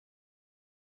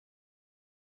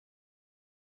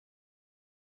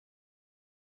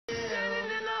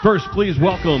First, please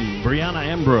welcome Brianna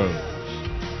Ambrose,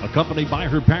 accompanied by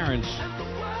her parents,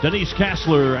 Denise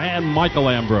Kassler and Michael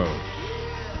Ambrose.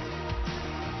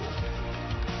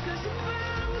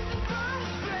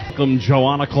 Welcome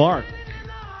Joanna Clark,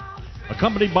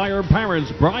 accompanied by her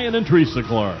parents, Brian and Teresa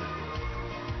Clark.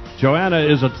 Joanna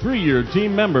is a 3-year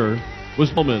team member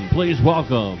with Woman. Please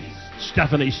welcome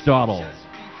Stephanie Stottle,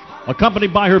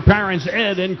 accompanied by her parents,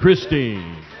 Ed and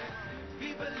Christine.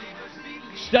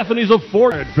 Stephanie's a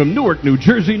forward from Newark, New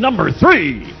Jersey, number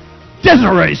 3,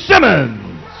 Desiree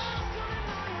Simmons.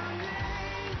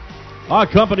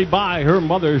 Accompanied by her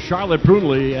mother, Charlotte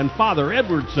Prunley, and father,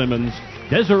 Edward Simmons,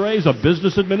 Desiree's a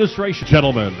business administration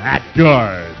gentleman at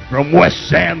guard from West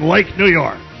Sand Lake, New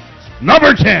York,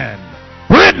 number 10,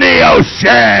 Brittany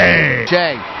O'Shea.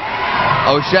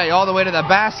 O'Shea all the way to the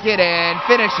basket and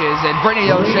finishes, and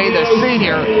Brittany O'Shea, the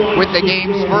senior, with the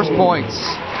game's first points.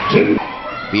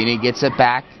 Beanie gets it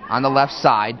back on the left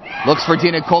side, looks for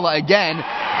Dina Cola again,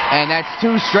 and that's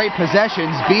 2 straight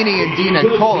possessions, Beanie and Dina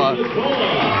Cola,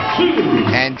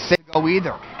 and go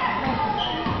either.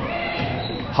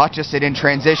 Hutchison in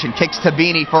transition, kicks to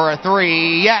Beanie for a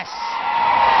 3, yes!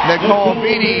 Nicole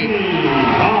Beanie,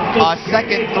 a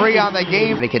second 3 on the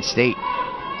game. Connecticut State.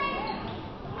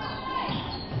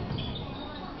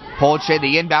 Polche,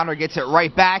 the inbounder, gets it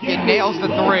right back and nails the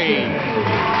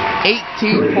 3.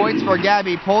 18 points for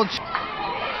Gabby Polche.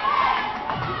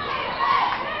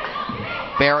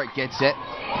 Barrett gets it.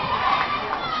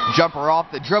 Jumper off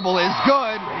the dribble is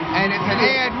good, and it's an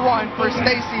and 1 for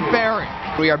Stacy Barrett.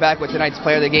 We are back with tonight's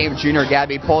player of the game, junior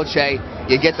Gabby Polche.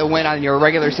 You get the win on your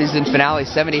regular season finale,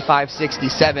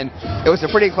 75-67. It was a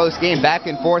pretty close game, back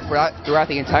and forth throughout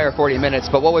the entire 40 minutes,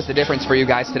 but what was the difference for you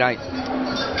guys tonight?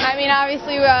 I mean,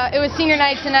 obviously, it was senior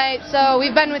night tonight, so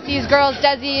we've been with these girls,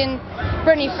 Desi and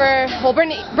Brittany,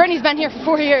 Brittany's been here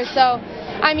for 4 years, so,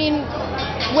 I mean,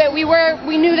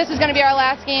 we knew this was going to be our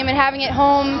last game, and having it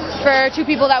home for 2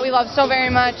 people that we love so very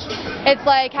much, it's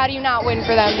like, how do you not win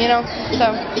for them, you know?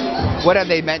 So. What have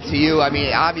they meant to you? I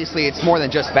mean, obviously, it's more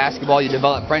than just basketball. You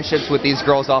develop friendships with these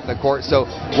girls off the court, so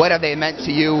what have they meant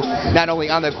to you, not only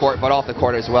on the court, but off the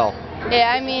court as well?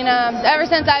 Yeah, I mean, ever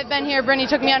since I've been here, Brittany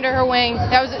took me under her wing.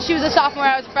 She was a sophomore,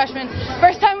 I was a freshman.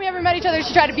 First time we ever met each other,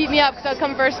 she tried to beat me up because I was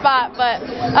coming for a spot. But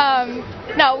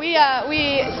no, we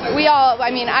all. I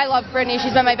mean, I love Brittany.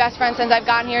 She's been my best friend since I've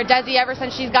gotten here. Desi, ever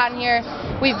since she's gotten here,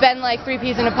 we've been like 3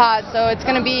 peas in a pod. So it's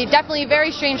going to be definitely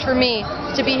very strange for me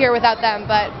to be here without them.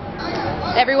 But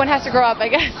everyone has to grow up, I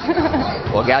guess.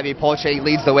 Well, Gabby Polche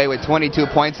leads the way with 22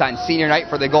 points on senior night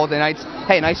for the Golden Knights.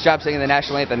 Hey, nice job singing the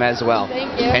national anthem as well.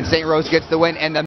 Thank you. And St. Rose gets the win, and the